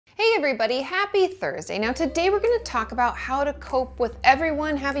Hey everybody, happy Thursday. Now today we're going to talk about how to cope with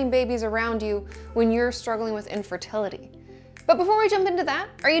everyone having babies around you when you're struggling with infertility. But before we jump into that,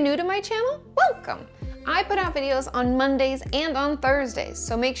 are you new to my channel? Welcome! I put out videos on Mondays and on Thursdays,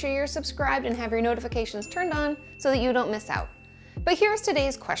 so make sure you're subscribed and have your notifications turned on so that you don't miss out. But here's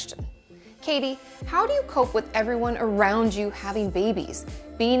today's question. Katie, how do you cope with everyone around you having babies,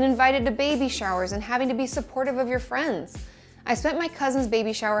 being invited to baby showers and having to be supportive of your friends? I spent my cousin's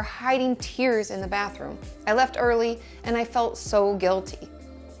baby shower hiding tears in the bathroom. I left early and I felt so guilty.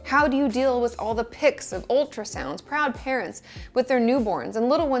 How do you deal with all the pics of ultrasounds, proud parents with their newborns and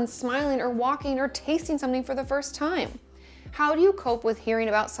little ones smiling or walking or tasting something for the first time? How do you cope with hearing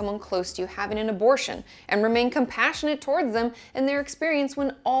about someone close to you having an abortion and remain compassionate towards them and their experience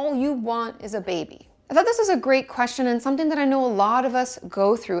when all you want is a baby? I thought this was a great question and something that I know a lot of us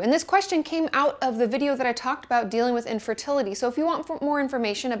go through. And this question came out of the video that I talked about dealing with infertility. So if you want more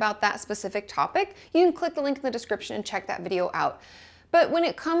information about that specific topic, you can click the link in the description and check that video out. But when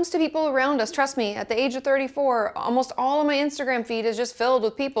it comes to people around us, trust me, at the age of 34, almost all of my Instagram feed is just filled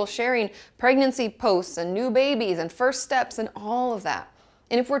with people sharing pregnancy posts and new babies and first steps and all of that.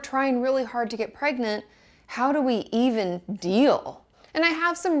 And if we're trying really hard to get pregnant, how do we even deal? And I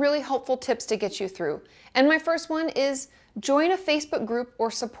have some really helpful tips to get you through. And my first one is join a Facebook group or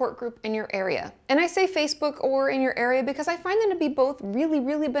support group in your area. And I say Facebook or in your area because I find them to be both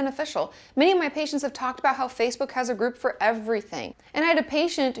really beneficial. Many of my patients have talked about how Facebook has a group for everything. And I had a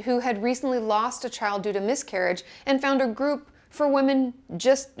patient who had recently lost a child due to miscarriage and found a group for women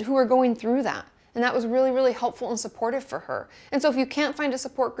just who are going through that. And that was really helpful and supportive for her. And so if you can't find a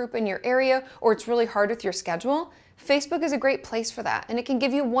support group in your area or it's really hard with your schedule, Facebook is a great place for that. And it can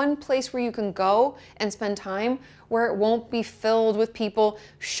give you one place where you can go and spend time where it won't be filled with people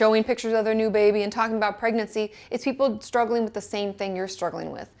showing pictures of their new baby and talking about pregnancy. It's people struggling with the same thing you're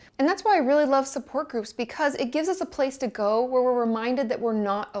struggling with. And that's why I really love support groups, because it gives us a place to go where we're reminded that we're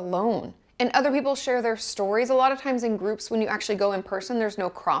not alone. And other people share their stories. A lot of times in groups, when you actually go in person, there's no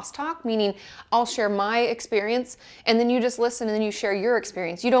crosstalk, meaning I'll share my experience and then you just listen and then you share your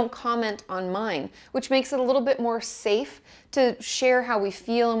experience. You don't comment on mine, which makes it a little bit more safe to share how we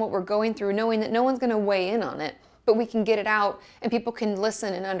feel and what we're going through, knowing that no one's gonna weigh in on it, but we can get it out and people can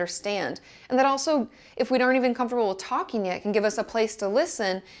listen and understand. And that also, if we aren't even comfortable with talking yet, can give us a place to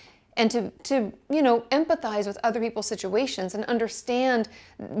listen and to empathize with other people's situations and understand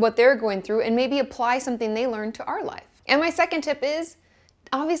what they're going through and maybe apply something they learned to our life. And my second tip is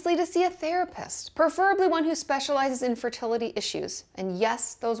obviously to see a therapist, preferably one who specializes in fertility issues. And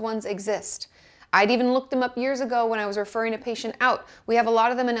yes, those ones exist. I'd even looked them up years ago when I was referring a patient out. We have a lot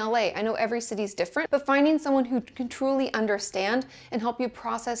of them in LA. I know every city's different, but finding someone who can truly understand and help you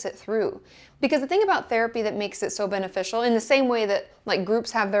process it through. Because the thing about therapy that makes it so beneficial, in the same way that like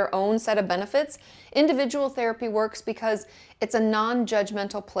groups have their own set of benefits, individual therapy works because it's a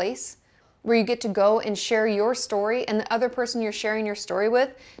non-judgmental place where you get to go and share your story, and the other person you're sharing your story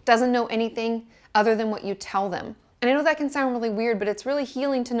with doesn't know anything other than what you tell them. And I know that can sound really weird, but it's really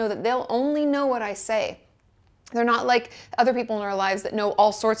healing to know that they'll only know what I say. They're not like other people in our lives that know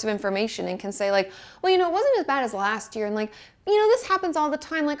all sorts of information and can say like, well, it wasn't as bad as last year. And like, this happens all the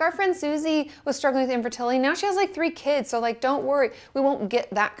time. Like our friend Susie was struggling with infertility. Now she has like 3 kids. So like, don't worry. We won't get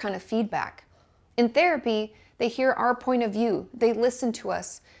that kind of feedback. In therapy, they hear our point of view. They listen to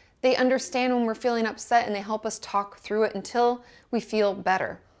us. They understand when we're feeling upset and they help us talk through it until we feel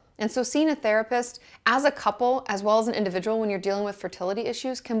better. And so seeing a therapist as a couple, as well as an individual when you're dealing with fertility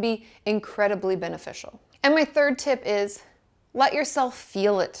issues, can be incredibly beneficial. And my third tip is let yourself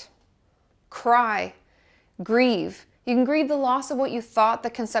feel it. Cry, grieve. You can grieve the loss of what you thought the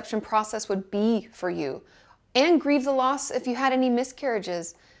conception process would be for you, and grieve the loss if you had any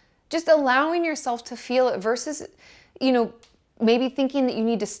miscarriages. Just allowing yourself to feel it versus, maybe thinking that you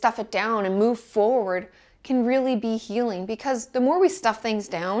need to stuff it down and move forward can really be healing, because the more we stuff things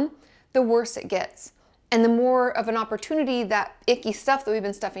down, the worse it gets. And the more of an opportunity that icky stuff that we've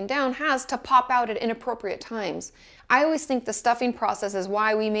been stuffing down has to pop out at inappropriate times. I always think the stuffing process is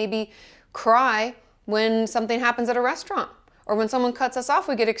why we maybe cry when something happens at a restaurant, or when someone cuts us off,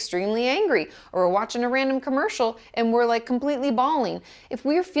 we get extremely angry, or we're watching a random commercial and we're like completely bawling. If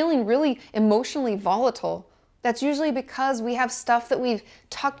we're feeling really emotionally volatile, that's usually because we have stuff that we've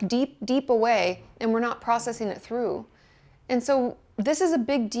tucked deep away and we're not processing it through. And so this is a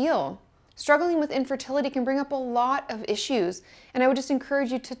big deal. Struggling with infertility can bring up a lot of issues, and I would just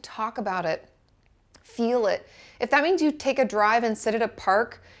encourage you to talk about it. feel it. If that means you take a drive and sit at a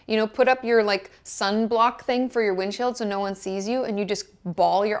park, put up your sunblock thing for your windshield so no one sees you and you just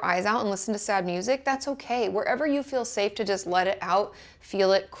bawl your eyes out and listen to sad music, that's okay. Wherever you feel safe to just let it out,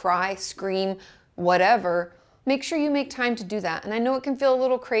 feel it, cry, scream, whatever, make sure you make time to do that. And I know it can feel a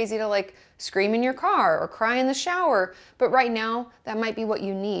little crazy to scream in your car or cry in the shower, but right now that might be what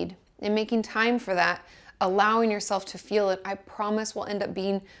you need. And making time for that, allowing yourself to feel it, I promise will end up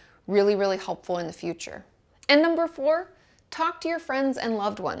being really, really helpful in the future. And number 4, talk to your friends and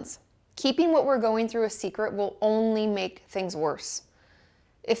loved ones. Keeping what we're going through a secret will only make things worse.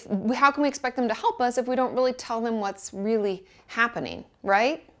 How can we expect them to help us if we don't really tell them what's really happening,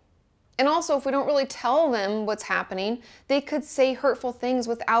 right? And also, if we don't really tell them what's happening, they could say hurtful things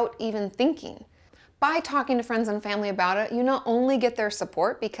without even thinking. By talking to friends and family about it, you not only get their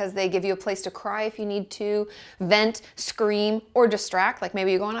support because they give you a place to cry if you need to, vent, scream, or distract, like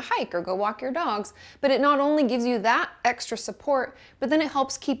maybe you go on a hike or go walk your dogs, but it not only gives you that extra support, but then it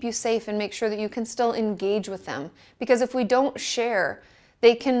helps keep you safe and make sure that you can still engage with them. Because if we don't share,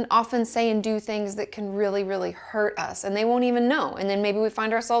 they can often say and do things that can really, really hurt us, and they won't even know. And then maybe we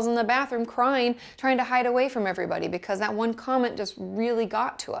find ourselves in the bathroom crying, trying to hide away from everybody because that one comment just really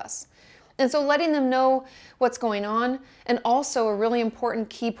got to us. And so letting them know what's going on, and also a really important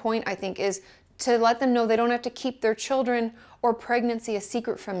key point, I think, is to let them know they don't have to keep their children or pregnancy a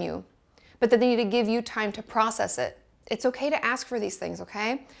secret from you, but that they need to give you time to process it. It's okay to ask for these things,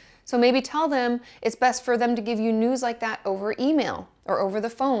 okay? So maybe tell them it's best for them to give you news like that over email or over the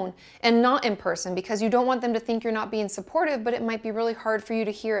phone and not in person, because you don't want them to think you're not being supportive, but it might be really hard for you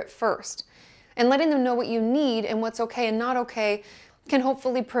to hear it first. And letting them know what you need and what's okay and not okay can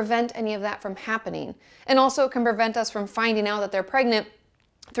hopefully prevent any of that from happening. And also it can prevent us from finding out that they're pregnant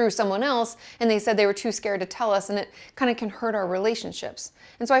through someone else and they said they were too scared to tell us, and it kind of can hurt our relationships.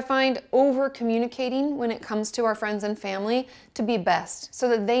 And so I find over communicating when it comes to our friends and family to be best, so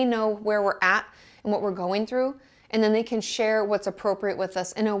that they know where we're at and what we're going through, and then they can share what's appropriate with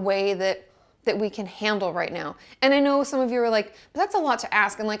us in a way that we can handle right now. And I know some of you are like, but that's a lot to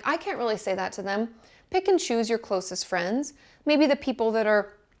ask, and I can't really say that to them. Pick and choose your closest friends, maybe the people that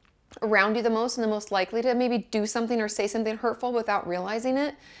are around you the most and the most likely to maybe do something or say something hurtful without realizing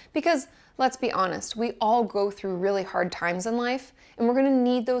it. Because let's be honest, we all go through really hard times in life, and we're going to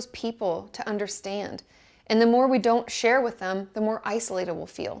need those people to understand. And the more we don't share with them, the more isolated we'll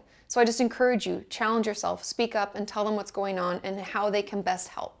feel. So I just encourage you, challenge yourself, speak up and tell them what's going on and how they can best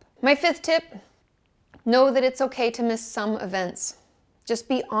help. My 5th tip, know that it's okay to miss some events. Just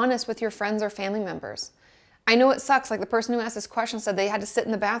be honest with your friends or family members. I know it sucks, like the person who asked this question said they had to sit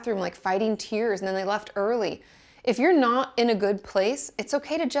in the bathroom fighting tears and then they left early. If you're not in a good place, it's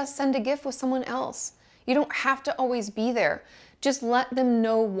okay to just send a gift with someone else. You don't have to always be there. Just let them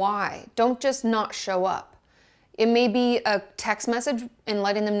know why. Don't just not show up. It may be a text message and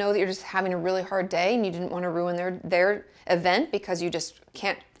letting them know that you're just having a really hard day and you didn't want to ruin their event because you just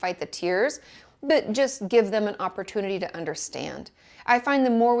can't fight the tears, but just give them an opportunity to understand. I find the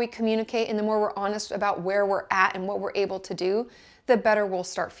more we communicate and the more we're honest about where we're at and what we're able to do, the better we'll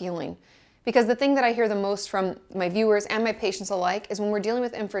start feeling. Because the thing that I hear the most from my viewers and my patients alike is when we're dealing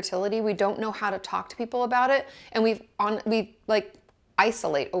with infertility, we don't know how to talk to people about it, and we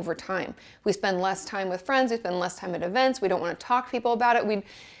isolate over time. We spend less time with friends, we spend less time at events, we don't want to talk to people about it. We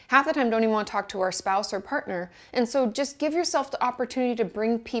half the time don't even want to talk to our spouse or partner. And so just give yourself the opportunity to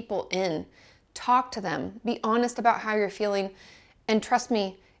bring people in. Talk to them, be honest about how you're feeling, and trust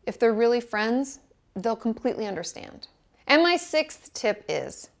me, if they're really friends, they'll completely understand. And my 6th tip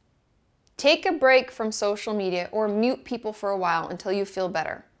is, take a break from social media or mute people for a while until you feel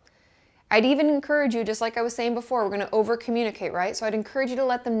better. I'd even encourage you, just like I was saying before, we're going to over communicate, right? So I'd encourage you to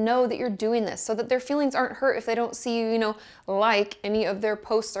let them know that you're doing this so that their feelings aren't hurt if they don't see you, like any of their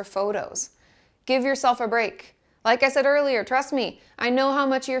posts or photos. Give yourself a break. Like I said earlier, trust me, I know how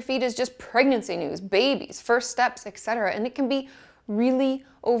much of your feed is just pregnancy news, babies, first steps, etc. And it can be really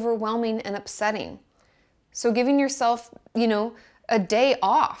overwhelming and upsetting. So giving yourself, a day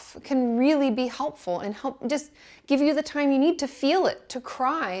off can really be helpful and help just give you the time you need to feel it, to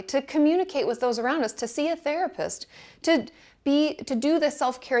cry, to communicate with those around us, to see a therapist, to do the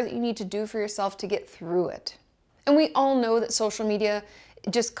self-care that you need to do for yourself to get through it. And we all know that social media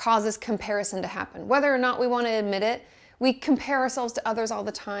just causes comparison to happen. Whether or not we want to admit it, we compare ourselves to others all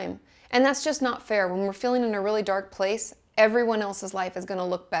the time. And that's just not fair. When we're feeling in a really dark place, everyone else's life is going to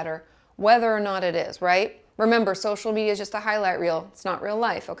look better, whether or not it is, right? Remember, social media is just a highlight reel. It's not real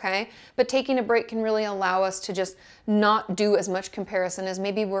life, okay? But taking a break can really allow us to just not do as much comparison as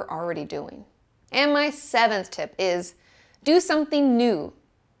maybe we're already doing. And my 7th tip is, do something new.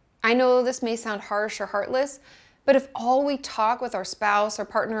 I know this may sound harsh or heartless, but if all we talk with our spouse or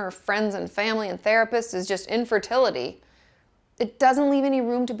partner or friends and family and therapists is just infertility, it doesn't leave any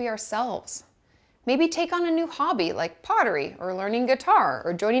room to be ourselves. Maybe take on a new hobby like pottery or learning guitar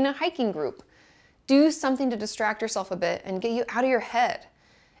or joining a hiking group. Do something to distract yourself a bit and get you out of your head.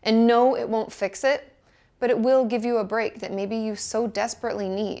 And no, it won't fix it, but it will give you a break that maybe you so desperately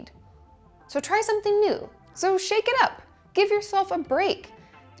need. So try something new. So shake it up. Give yourself a break.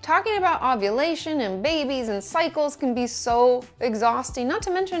 Talking about ovulation and babies and cycles can be so exhausting, not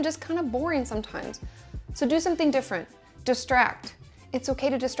to mention just kind of boring sometimes. So do something different. Distract. It's okay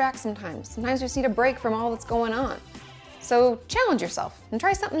to distract sometimes. Sometimes you just need a break from all that's going on. So challenge yourself and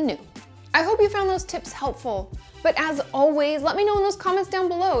try something new. I hope you found those tips helpful. But as always, let me know in those comments down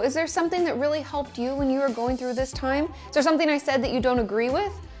below. Is there something that really helped you when you were going through this time? Is there something I said that you don't agree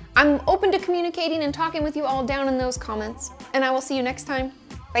with? I'm open to communicating and talking with you all down in those comments. And I will see you next time.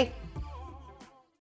 Bye.